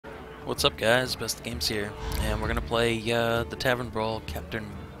What's up, guys? bestatgames here, and we're gonna play the Tavern Brawl, Captain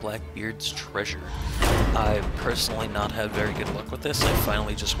Blackbeard's Treasure. I've personally not had very good luck with this. I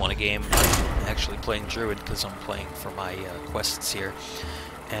finally just won a game. I'm actually playing Druid because I'm playing for my quests here,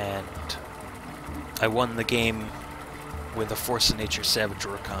 and I won the game with a Force of Nature Savage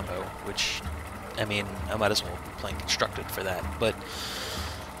Roar combo, which, I mean, I might as well be playing Constructed for that, but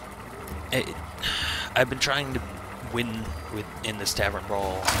I've been trying to win in this Tavern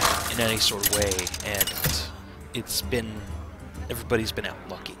Brawl in any sort of way, and everybody's been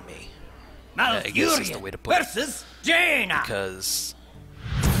outlucking me. I guess is the way to put versus Jaina. Because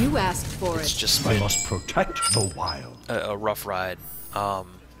you asked for it's it. just I been must protect the wild. a rough ride.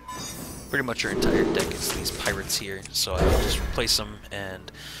 Pretty much your entire deck is these pirates here, so I will just replace them, and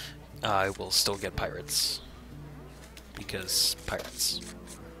I will still get pirates because pirates,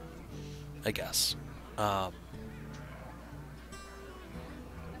 I guess.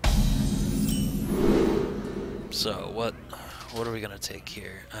 So what are we gonna take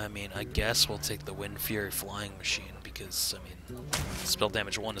here? I mean, I guess we'll take the Wind Fury Flying Machine because, I mean, spell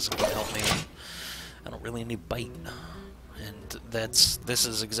damage 1 isn't gonna help me. I don't really need bite, and this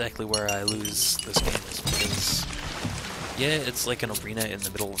is exactly where I lose this game, is because, yeah, it's like an arena in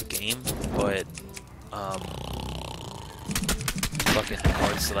the middle of the game, but fucking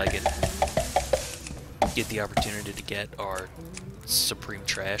cards that I get the opportunity to get are supreme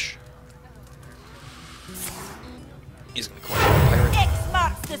trash. He's gonna corner the pirate, X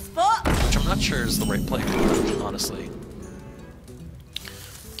marks the spot. which I'm not sure is the right play, honestly.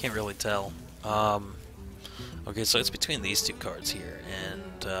 Can't really tell. Okay, so it's between these two cards here,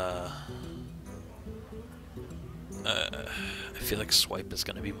 and I feel like Swipe is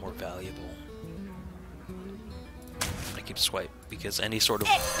gonna be more valuable. I'm gonna keep Swipe because any sort of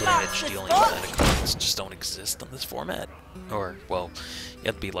damage dealing with cards just don't exist on this format. Or, well, you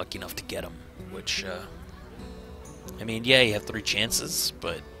have to be lucky enough to get them, which, I mean, yeah, you have 3 chances,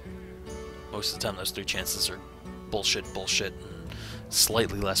 but most of the time those 3 chances are bullshit, and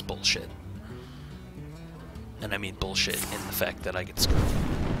slightly less bullshit. And I mean bullshit in the fact that I get screwed.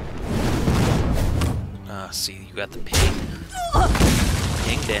 See, you got the ping.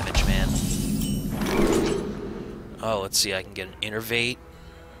 Ping damage, man. Oh, let's see, I can get an Innervate,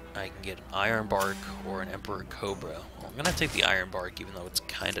 I can get an Iron Bark, or an Emperor Cobra. Well, I'm gonna take the Iron Bark, even though it's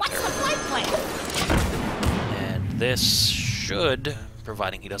kinda terrible. And this should,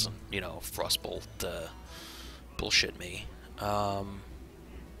 providing he doesn't, you know, Frostbolt bullshit me.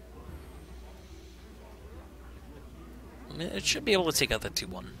 It should be able to take out that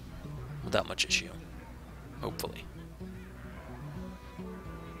 2-1 without much issue. Hopefully.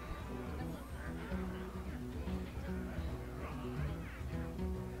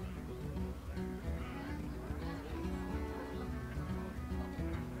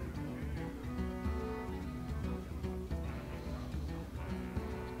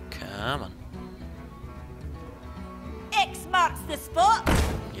 Come on. X marks the spot.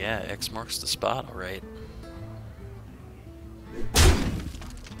 Yeah, X marks the spot, alright.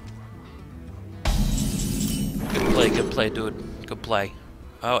 Good play, dude. Good play.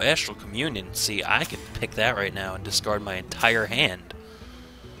 Oh, Astral Communion. See, I could pick that right now and discard my entire hand.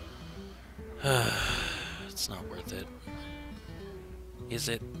 It's not worth it. Is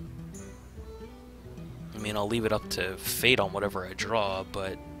it? I mean, I'll leave it up to fate on whatever I draw,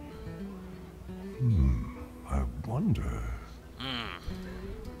 but... I wonder.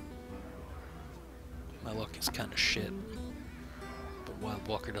 My luck is kind of shit. But Wild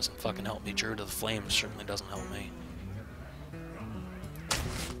Walker doesn't fucking help me. Druid of the Flames certainly doesn't help me.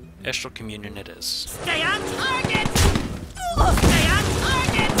 Astral Communion it is. Stay on target. Stay on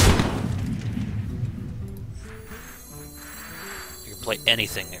target. You can play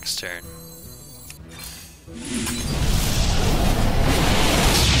anything next turn.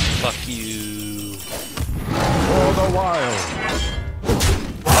 Fuck you. For the wild.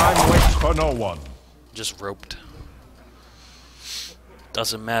 Time waits for no one. Just roped.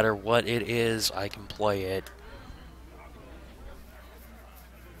 Doesn't matter what it is, I can play it.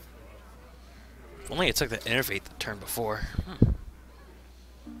 If only I took that Innervate the turn before.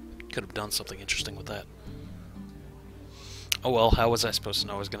 Could have done something interesting with that. Oh well, how was I supposed to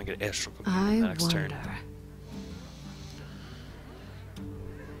know I was going to get Astral Communion the next turn?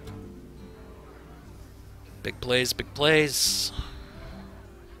 Big plays, big plays.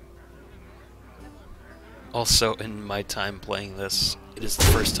 Also, in my time playing this, it is the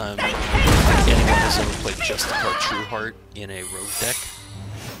first time anyone has ever played just the card True Heart in a rogue deck.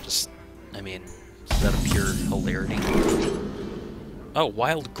 Just, I mean, is that a pure hilarity? Oh,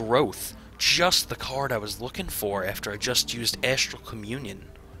 Wild Growth. Just the card I was looking for after I just used Astral Communion.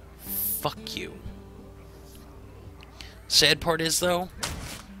 Fuck you. Sad part is, though,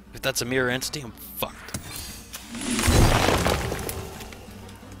 if that's a mirror entity, I'm fucked.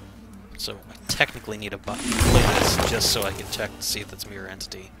 So I technically need to play this just so I can check to see if it's mirror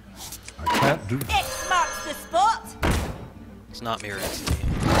entity. I can't do that. X marks the spot. It's not mirror entity.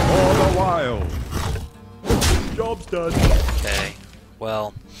 For the wild. Job's done. Okay.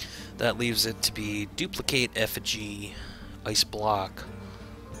 Well, that leaves it to be duplicate effigy, ice block,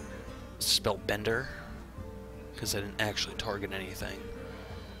 spell bender, because I didn't actually target anything.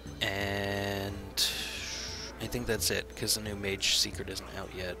 And I think that's it, because the new mage secret isn't out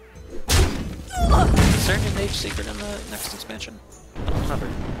yet. Is there a new mage secret in the next expansion? I don't remember.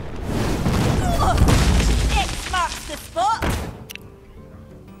 X marks the spot.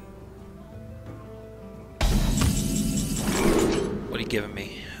 What are you giving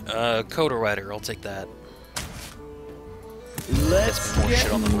me? Coda Rider, I'll take that. Let's Gets me more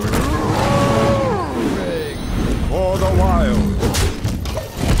shit on the board. For the wild.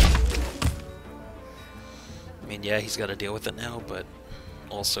 I mean, yeah, he's got to deal with it now, but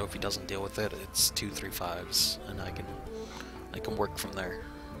also if he doesn't deal with it, it's 2, 3, 5s, and I can work from there.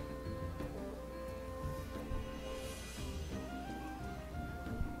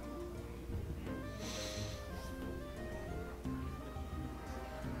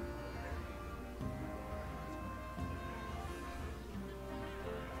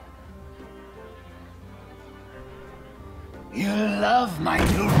 You love my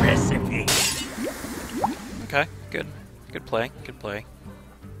new recipe. Okay, good. Good play, good play.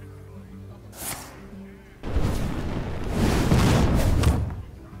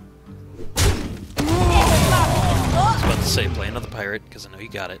 I was about to say, play another pirate, because I know you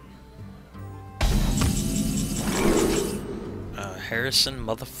got it. Harrison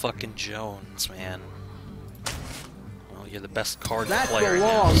motherfucking Jones, man. Well, you're the best card player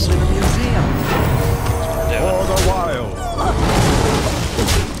now. belongs in a museum. For the wild.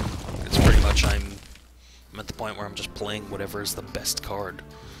 It's pretty much I'm at the point where I'm just playing whatever is the best card.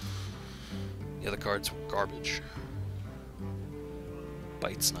 The other cards were garbage.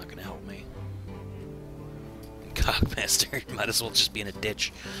 Bite's not gonna help me. Cogmaster might as well just be in a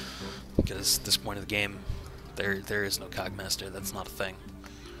ditch, because at this point of the game, there is no Cogmaster. That's not a thing.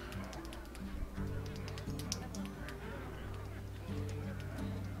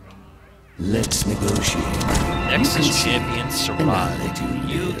 Let's negotiate. Nexus Champion Sarad.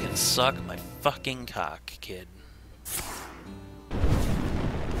 You can suck my fucking cock, kid.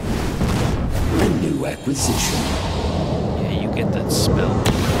 A new acquisition. Yeah, you get that spell,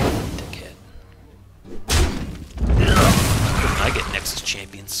 dickhead. I get Nexus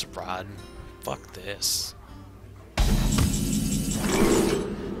Champion Sarad. Fuck this.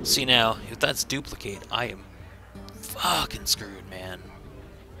 See now, if that's duplicate, I am fucking screwed, man.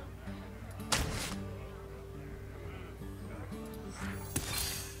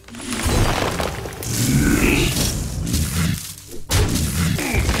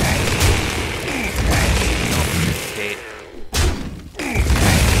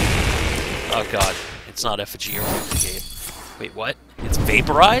 Oh god, it's not effigy or duplicate. Wait, what? It's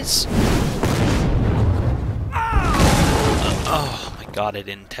vaporize? Oh my god, I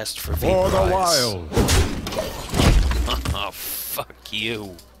didn't test for vaporize. For the wild. Oh, fuck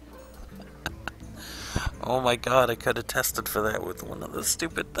you. Oh my god, I could have tested for that with one of the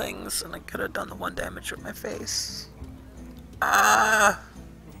stupid things, and I could have done the 1 damage with my face. Ah!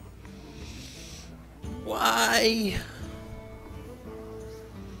 Why?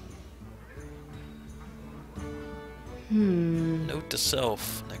 Note to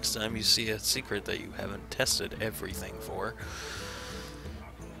self, next time you see a secret that you haven't tested everything for,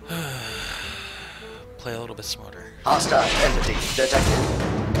 play a little bit smarter. Hostile entity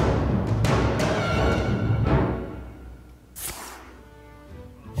detected.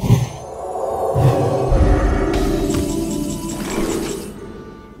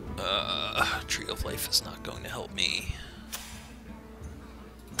 Tree of Life is not going to help me.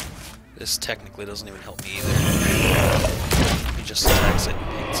 This technically doesn't even help me either. He just attacks it and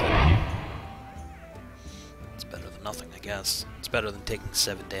pings it. It's better than nothing, I guess. It's better than taking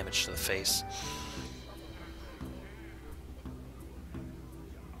 7 damage to the face.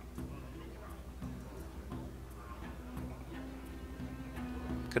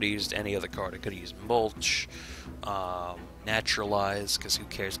 Could have used any other card. I could have used Mulch, Naturalize, because who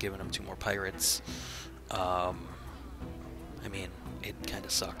cares giving him 2 more pirates. I mean, it kind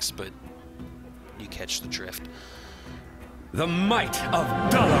of sucks, but you catch the drift. The might of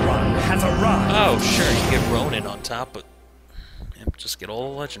Dalaran has arrived! Oh, sure, you get Ronin on top, but yeah, just get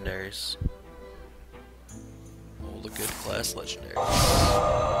all the legendaries. All the good class legendaries.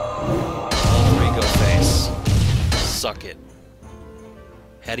 Suck it.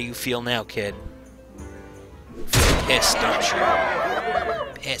 How do you feel now, kid? Feel pissed, don't you?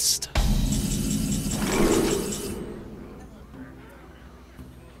 Pissed.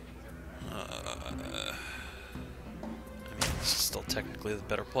 I mean, this is still technically the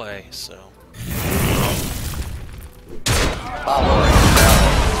better play, so... All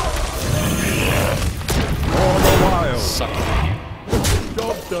the while. Suck it.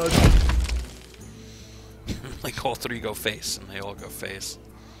 Job done. Like, all three go face, and they all go face.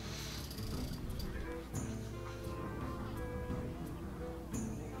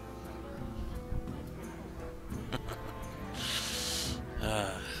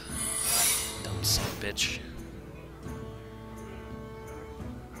 Dumb son of a bitch.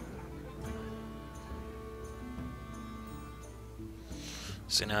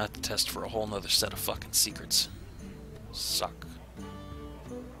 So now I have to test for a whole nother set of fucking secrets. Suck.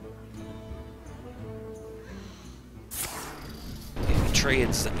 If he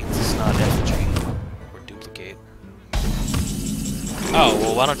trades, that means it's not effigy or duplicate. Oh,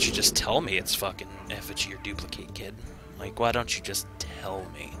 well, why don't you just tell me it's fucking effigy or duplicate, kid? Like, why don't you just tell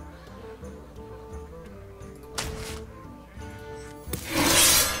me?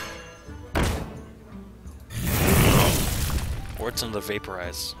 Or it's another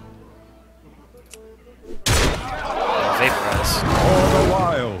vaporize. Vaporize. All the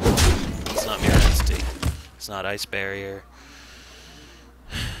while. It's not mirror entity. It's not ice barrier.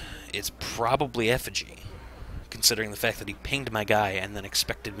 It's probably effigy, considering the fact that he pinged my guy and then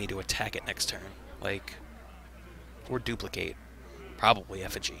expected me to attack it next turn. Like, or duplicate. Probably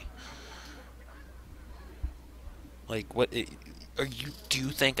effigy. Like, what? Are you? Do you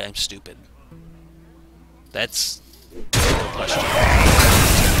think I'm stupid? That's the question. Do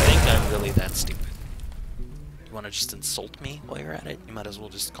you think I'm really that stupid? You want to just insult me while you're at it? You might as well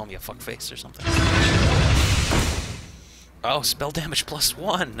just call me a fuckface or something. Oh, spell damage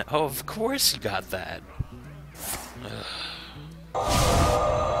 +1. Oh, of course you got that.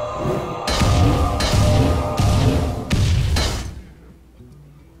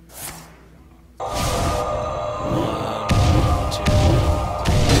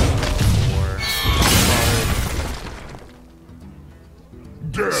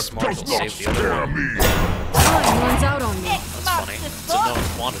 Death does not scare me. Time runs out on me. That's funny. It's a known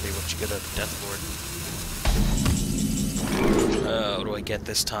quantity what you get out of Death Lord. What do I get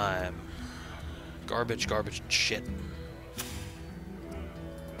this time? Garbage, garbage, and shit.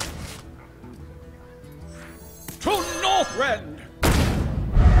 To Northrend!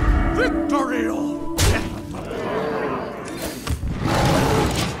 Victory or death!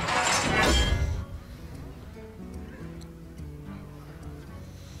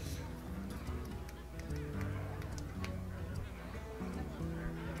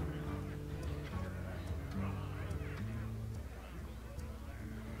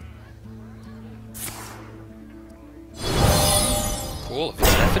 Cool, if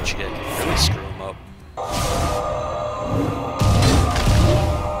it's effigy, I can really screw him up.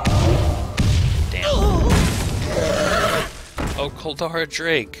 Damn. Oh, Koldara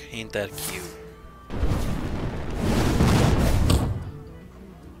Drake. Ain't that cute.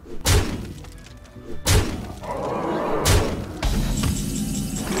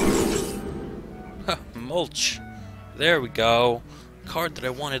 Mulch. There we go. Card that I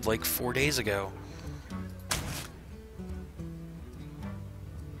wanted like 4 days ago.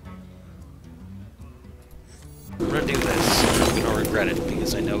 I'm gonna do this. I'm gonna regret it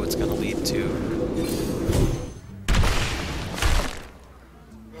because I know it's gonna lead to...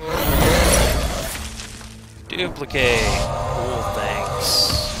 Duplicate. Cool, thanks.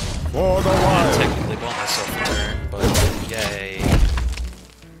 For the I while. technically bought myself a turn, but yay.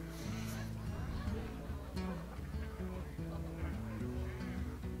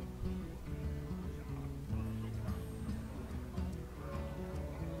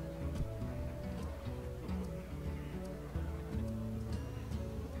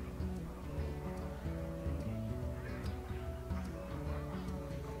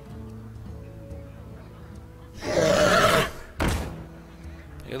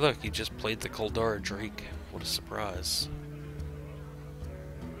 Hey look, you just played the Koldara Drake. What a surprise.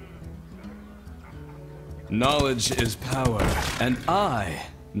 Knowledge is power, and I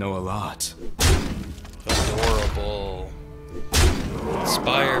know a lot. Adorable.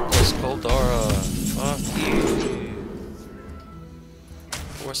 Inspire plus Koldara. Fuck you.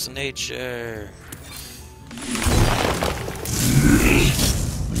 Force of nature.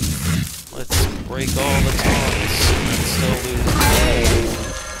 Let's break all the taunts and still lose the game.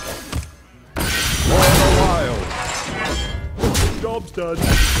 For the while. Job's done.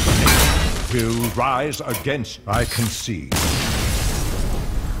 will rise against. I concede.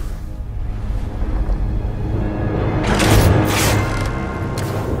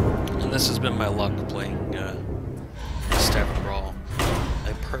 And this has been my luck playing Tavern Brawl.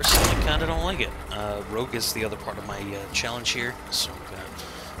 I personally kind of don't like it. Rogue is the other part of my challenge here, so I'm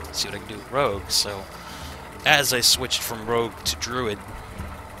gonna see what I can do with Rogue. So, as I switched from Rogue to Druid,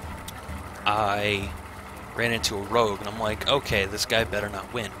 I ran into a Rogue, and I'm like, okay, this guy better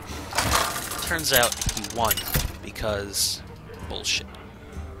not win. Turns out he won, because bullshit.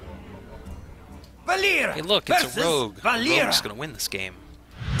 Valyra Hey look, it's a versus Rogue. Valyra. Rogue's gonna win this game.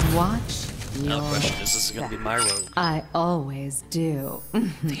 Watch Now the your question is this gonna be my Rogue? I always do.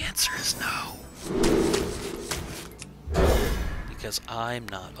 The answer is no. Because I'm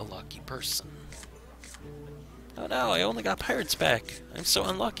not a lucky person. Oh no, I only got pirates back. I'm so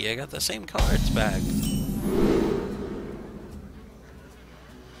unlucky, I got the same cards back.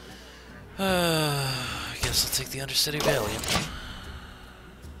 I guess I'll take the Undercity Valiant.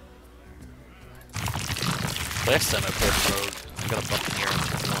 Last time I played Rogue, I got a Buccaneer on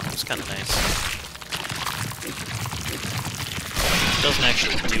turn 1. It was kind of nice. It doesn't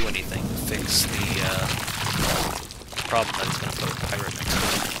actually do anything to fix the problem that it's going to put a pirate next to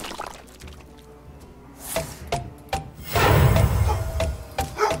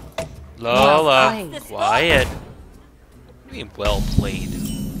it. Lola, quiet. What do you mean, well played?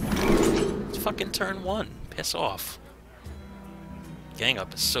 It's fucking turn 1. Piss off. Gang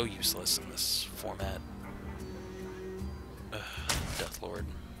up is so useless in this format. Ugh, Deathlord.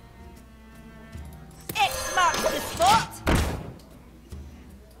 X marks the spot.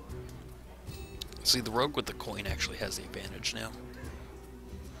 See, the rogue with the coin actually has the advantage now.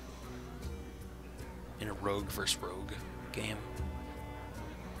 In a rogue versus rogue game.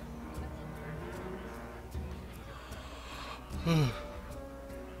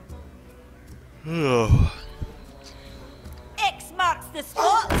 X marks the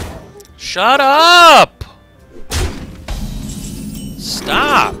spot. Shut up!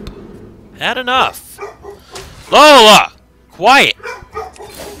 Stop! Had enough. Lola! Quiet!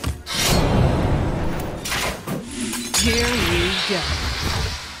 Here you go.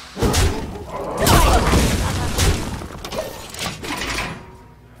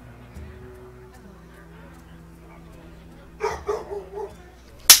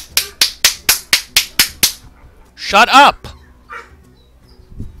 Shut up!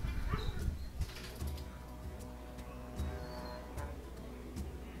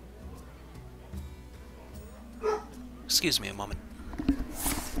 Excuse me a moment.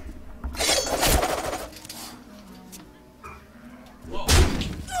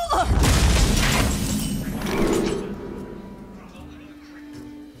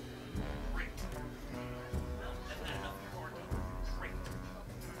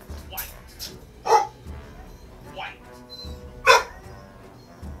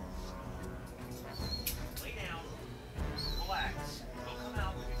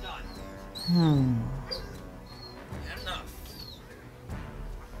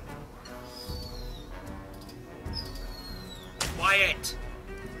 Quiet!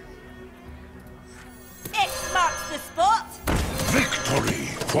 X marks the spot. Victory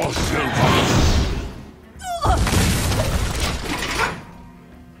for Silver.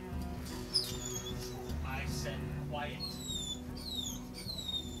 I said quiet.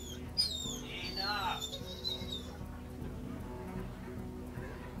 Enough.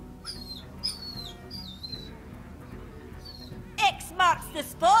 X marks the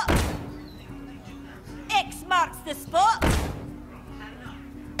spot. X marks the spot.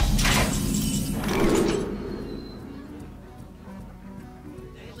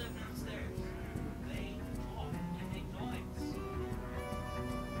 They live downstairs. They talk and make noise.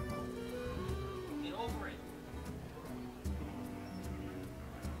 Get over it.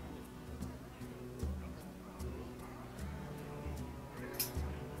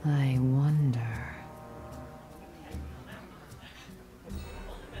 I wonder.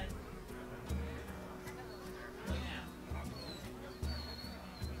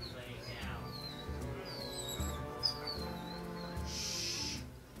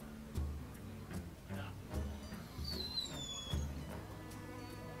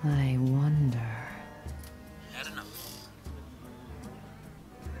 I wonder. Had enough.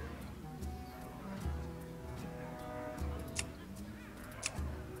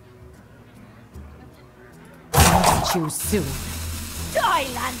 Too soon. Die,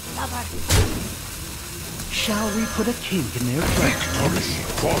 landlubber. Shall we put a kink in their plans? Victory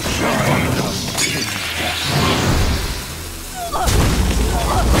for Silver.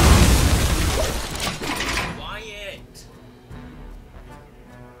 Quiet.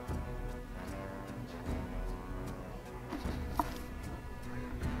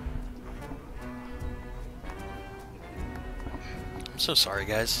 so sorry,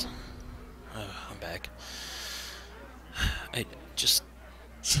 guys. I'm back. I just...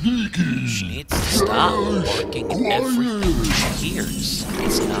 She needs to stop barking everything she hears.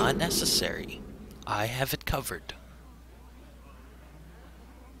 It's not necessary. I have it covered.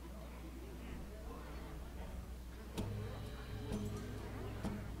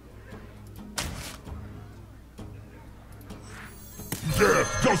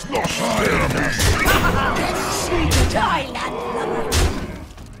 Death does not spare me! Thailand lover.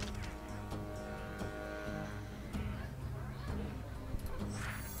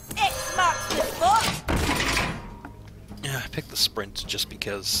 X marks the spot. Yeah, I picked the sprint just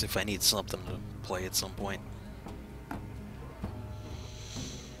because if I need something to play at some point.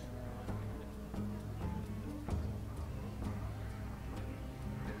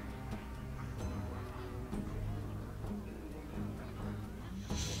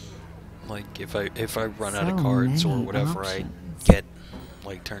 Like if I run out of So cards or many whatever I options. get,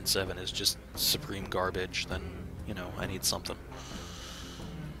 like turn 7 is just supreme garbage, then you know I need something.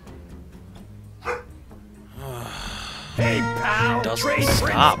 Hey, pal! Doesn't Trade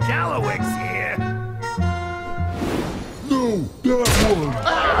stop. Prince Gallowix here! No, that one!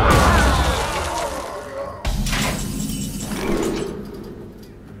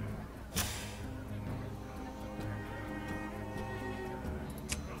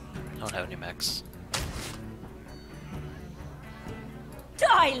 I don't have any mechs.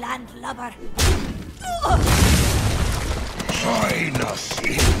 Thailand lover. Join us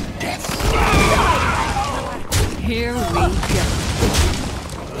in death! Here we go.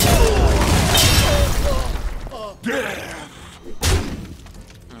 Death!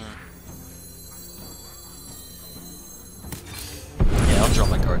 Yeah, I'll draw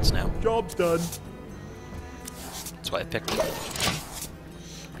my cards now. Job's done. That's why I picked it.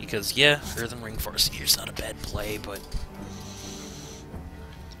 Because, yeah, Earthen Ring Farseer's not a bad play, but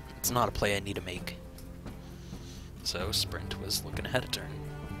it's not a play I need to make. So, Sprint was looking ahead of turn.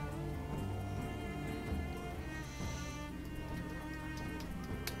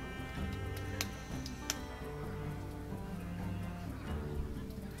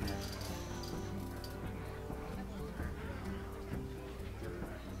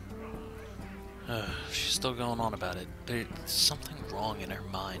 She's still going on about it. There's something wrong in her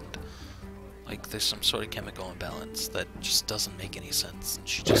mind. Like, there's some sort of chemical imbalance that just doesn't make any sense, and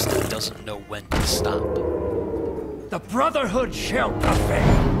she just doesn't know when to stop. The Brotherhood shall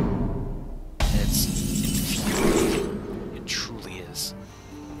prevail! It's infuriating. It truly is.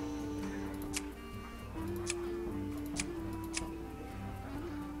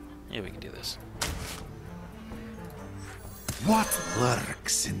 Yeah, we can do this. What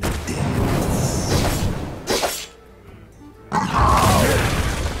lurks in the depths?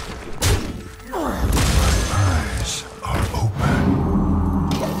 Eyes are open.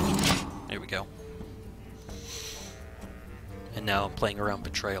 There we go. And now I'm playing around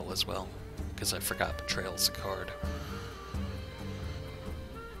Betrayal as well, because I forgot Betrayal's a card.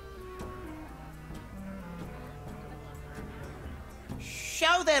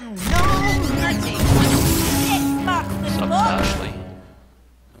 Show them no mercy. X marks the What's up, spot. Ashley?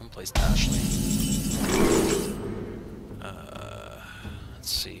 No one plays Ashley. Let's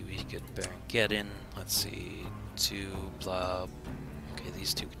see, we could get in. Let's see, 2 blah. Okay,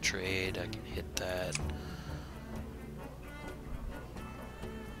 these 2 can trade. I can hit that.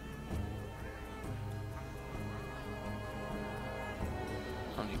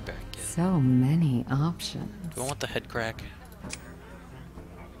 I don't need Baron Get. So many options. Do I want the head crack?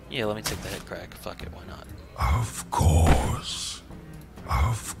 Yeah, let me take the head crack. Fuck it, why not? Of course.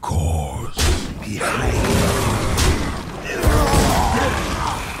 Of course. Behind.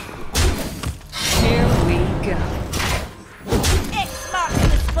 Here we go. X marks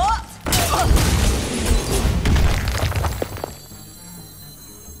the spot.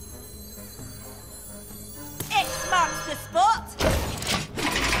 X marks the spot.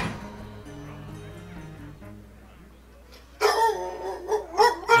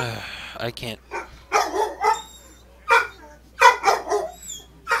 I can't.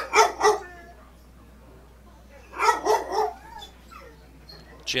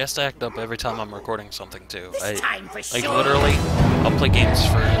 She has to act up every time I'm recording something too. time for Like sure. literally, I'll play games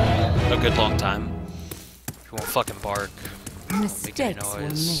for a good long time. She won't fucking bark. Won't make any Mistakes were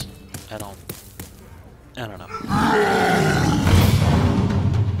noise. made. I don't know.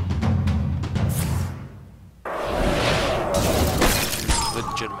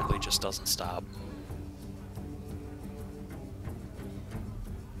 Legitimately just doesn't stop.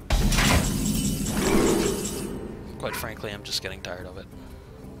 Quite frankly, I'm just getting tired of it.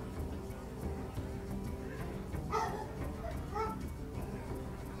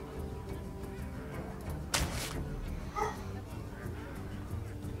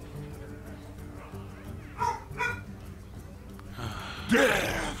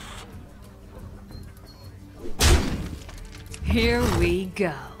 death. Here we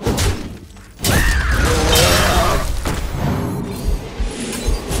go.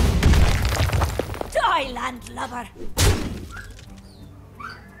 Die, landlubber!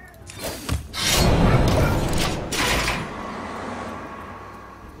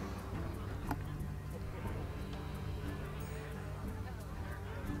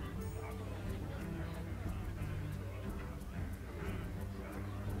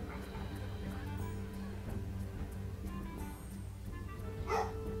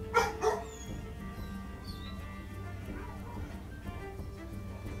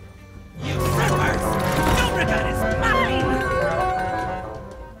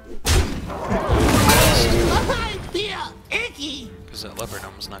 Because that leopard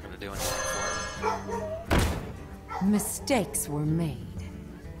was not going to do anything for him. Mistakes were made.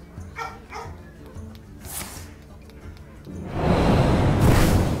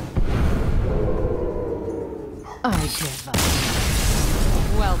 I give up.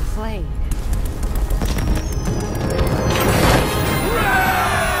 Well played.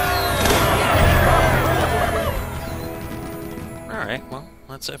 Alright, well,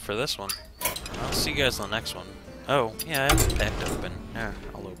 that's it for this one. I'll see you guys on the next one. Oh, yeah, I have a pack to open. Yeah,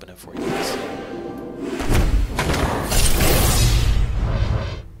 I'll open it for you guys.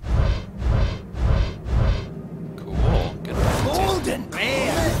 Cool, good one. Golden!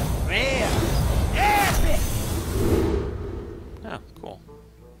 Rare! Epic! Oh, cool.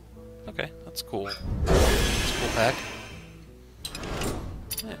 Okay, that's cool. That's a cool pack.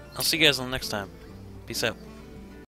 Yeah, I'll see you guys on the next time. Peace out.